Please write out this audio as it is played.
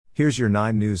Here's your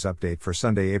 9 news update for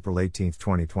Sunday, April 18,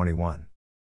 2021.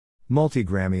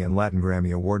 Multi-Grammy and Latin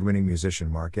Grammy award-winning musician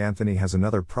Marc Anthony has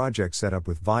another project set up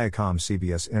with Viacom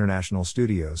CBS International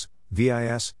Studios,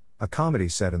 VIS, a comedy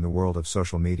set in the world of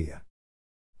social media.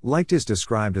 Liked is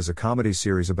described as a comedy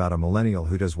series about a millennial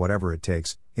who does whatever it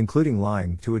takes, including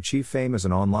lying, to achieve fame as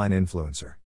an online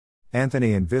influencer.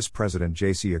 Anthony and VIS president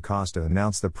JC Acosta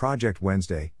announced the project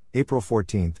Wednesday, April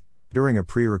 14, during a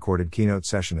pre-recorded keynote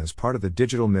session as part of the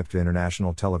digital MIPTA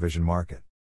international television market.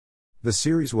 The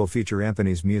series will feature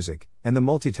Anthony's music, and the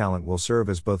multi-talent will serve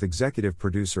as both executive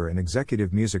producer and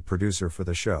executive music producer for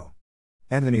the show.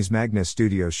 Anthony's Magnus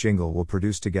Studios shingle will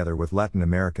produce together with Latin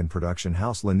American production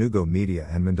house Lanugo Media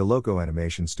and Mandaloco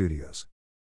Animation Studios.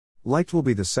 Liked will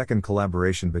be the second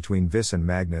collaboration between VIS and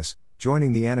Magnus,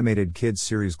 joining the animated kids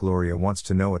series Gloria Wants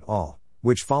to Know It All,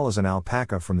 which follows an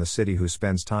alpaca from the city who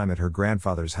spends time at her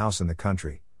grandfather's house in the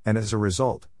country, and as a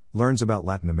result, learns about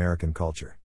Latin American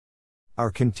culture. Our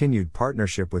continued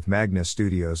partnership with Magnus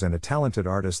Studios and a talented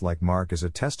artist like Marc is a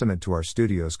testament to our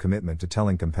studio's commitment to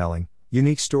telling compelling,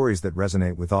 unique stories that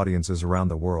resonate with audiences around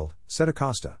the world, said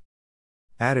Acosta.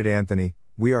 Added Anthony,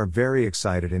 "We are very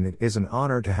excited and it is an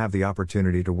honor to have the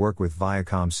opportunity to work with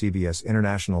Viacom CBS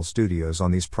International Studios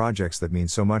on these projects that mean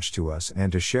so much to us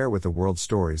and to share with the world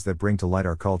stories that bring to light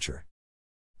our culture."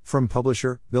 From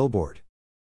publisher, Billboard.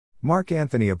 Marc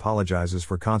Anthony apologizes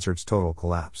for concert's total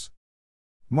collapse.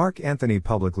 Marc Anthony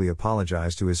publicly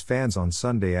apologized to his fans on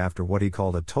Sunday after what he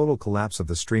called a total collapse of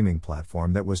the streaming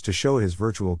platform that was to show his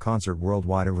virtual concert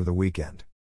worldwide over the weekend.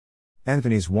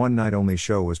 Anthony's one-night-only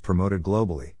show was promoted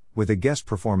globally, with a guest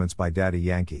performance by Daddy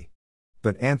Yankee.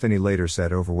 But Anthony later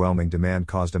said overwhelming demand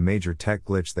caused a major tech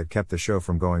glitch that kept the show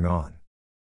from going on.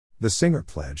 The singer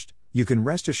pledged, "You can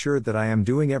rest assured that I am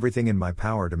doing everything in my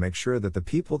power to make sure that the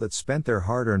people that spent their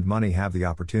hard-earned money have the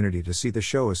opportunity to see the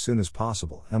show as soon as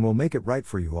possible and will make it right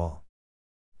for you all."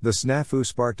 The snafu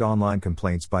sparked online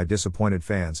complaints by disappointed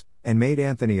fans, and made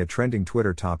Anthony a trending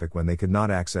Twitter topic when they could not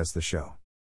access the show.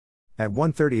 At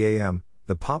 1:30 a.m.,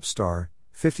 the pop star,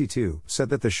 52, said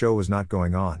that the show was not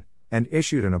going on, and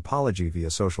issued an apology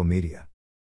via social media.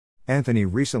 Anthony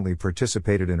recently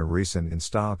participated in a recent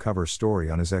InStyle cover story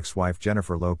on his ex-wife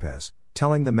Jennifer Lopez,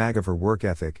 telling the mag of her work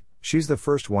ethic, "She's the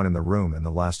first one in the room and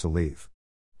the last to leave.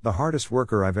 The hardest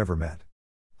worker I've ever met."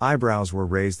 Eyebrows were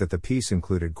raised that the piece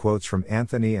included quotes from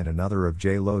Anthony and another of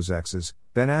J-Lo's exes,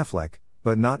 Ben Affleck,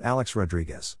 but not Alex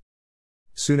Rodriguez.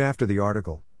 Soon after the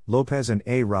article, Lopez and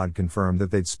A-Rod confirmed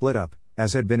that they'd split up,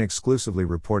 as had been exclusively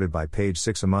reported by Page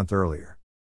Six a month earlier.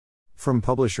 From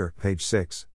publisher, Page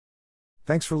Six.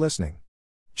 Thanks for listening.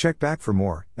 Check back for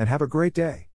more, and have a great day.